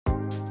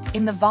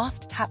In the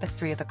vast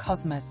tapestry of the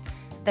cosmos,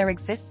 there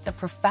exists a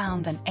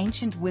profound and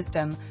ancient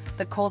wisdom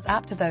that calls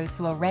out to those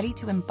who are ready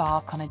to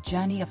embark on a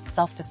journey of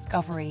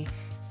self-discovery,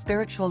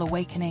 spiritual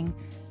awakening,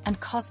 and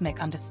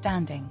cosmic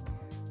understanding.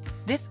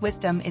 This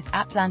wisdom is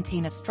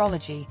Atlantean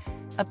Astrology,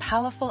 a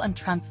powerful and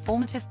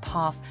transformative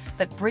path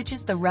that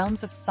bridges the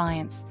realms of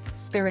science,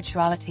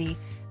 spirituality,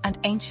 and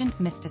ancient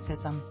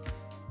mysticism.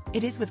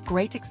 It is with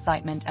great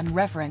excitement and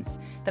reverence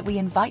that we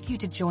invite you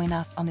to join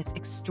us on this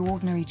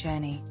extraordinary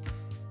journey.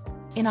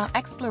 In our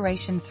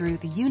exploration through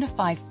the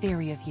unified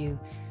theory of you,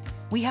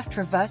 we have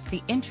traversed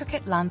the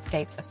intricate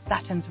landscapes of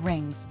Saturn's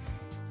rings,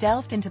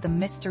 delved into the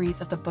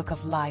mysteries of the Book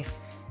of Life,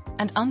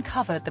 and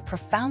uncovered the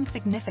profound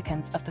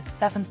significance of the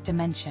seventh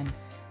dimension.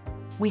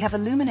 We have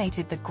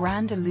illuminated the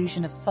grand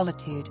illusion of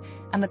solitude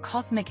and the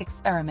cosmic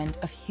experiment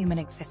of human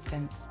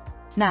existence.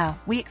 Now,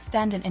 we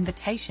extend an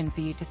invitation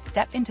for you to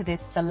step into this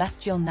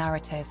celestial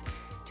narrative,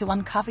 to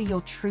uncover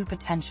your true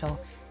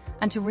potential,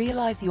 and to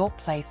realize your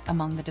place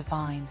among the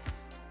divine.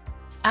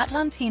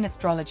 Atlantean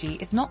astrology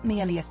is not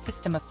merely a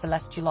system of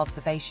celestial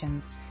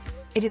observations.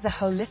 It is a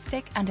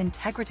holistic and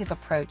integrative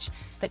approach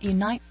that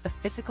unites the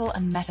physical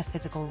and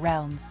metaphysical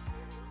realms.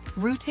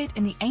 Rooted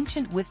in the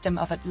ancient wisdom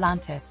of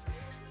Atlantis,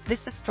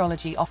 this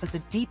astrology offers a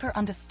deeper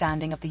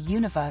understanding of the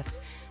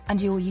universe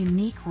and your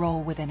unique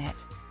role within it.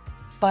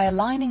 By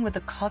aligning with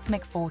the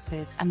cosmic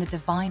forces and the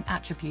divine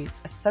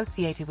attributes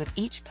associated with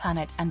each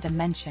planet and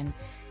dimension,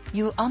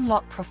 you will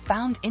unlock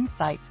profound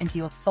insights into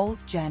your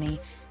soul's journey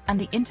and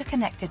the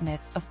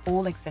interconnectedness of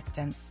all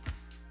existence.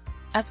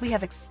 As we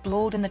have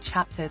explored in the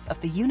chapters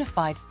of the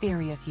unified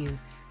theory of you,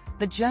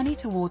 the journey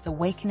towards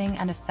awakening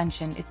and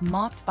ascension is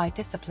marked by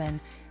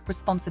discipline,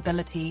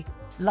 responsibility,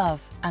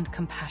 love, and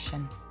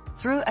compassion.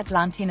 Through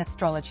Atlantean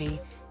astrology,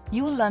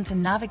 you will learn to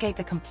navigate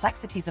the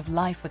complexities of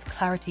life with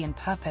clarity and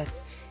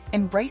purpose,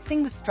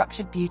 embracing the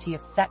structured beauty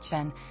of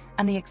Sechen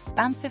and the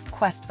expansive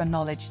quest for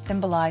knowledge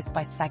symbolized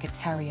by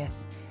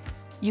Sagittarius.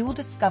 You will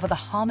discover the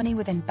harmony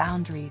within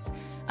boundaries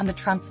and the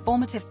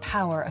transformative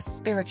power of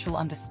spiritual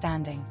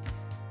understanding.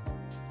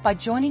 By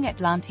joining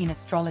Atlantean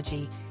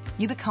astrology,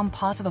 you become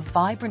part of a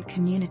vibrant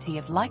community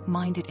of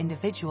like-minded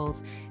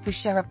individuals who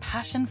share a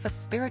passion for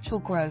spiritual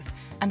growth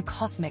and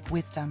cosmic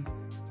wisdom.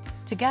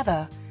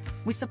 Together,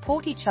 we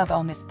support each other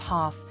on this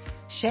path,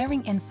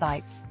 sharing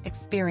insights,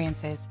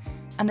 experiences,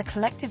 and the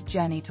collective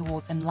journey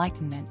towards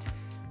enlightenment.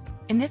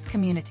 In this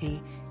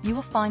community, you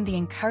will find the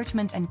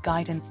encouragement and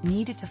guidance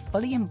needed to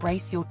fully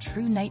embrace your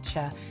true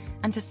nature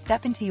and to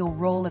step into your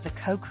role as a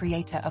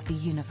co-creator of the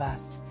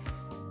universe.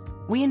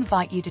 We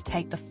invite you to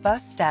take the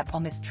first step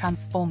on this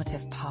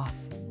transformative path.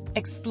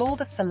 Explore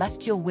the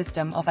celestial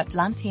wisdom of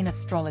Atlantean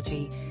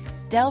astrology,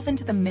 delve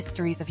into the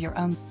mysteries of your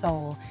own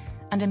soul,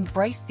 and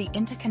embrace the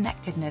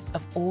interconnectedness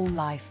of all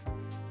life.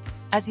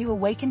 As you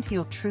awaken to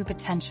your true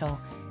potential,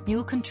 you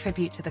will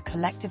contribute to the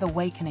collective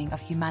awakening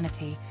of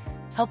humanity,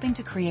 helping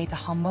to create a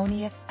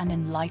harmonious and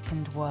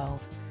enlightened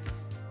world.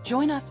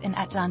 Join us in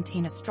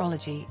Atlantean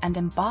astrology and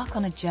embark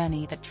on a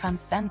journey that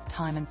transcends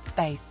time and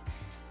space,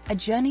 a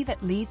journey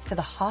that leads to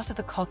the heart of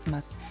the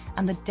cosmos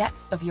and the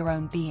depths of your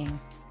own being.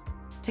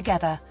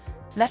 Together,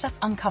 let us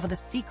uncover the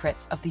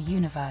secrets of the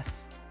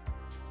universe.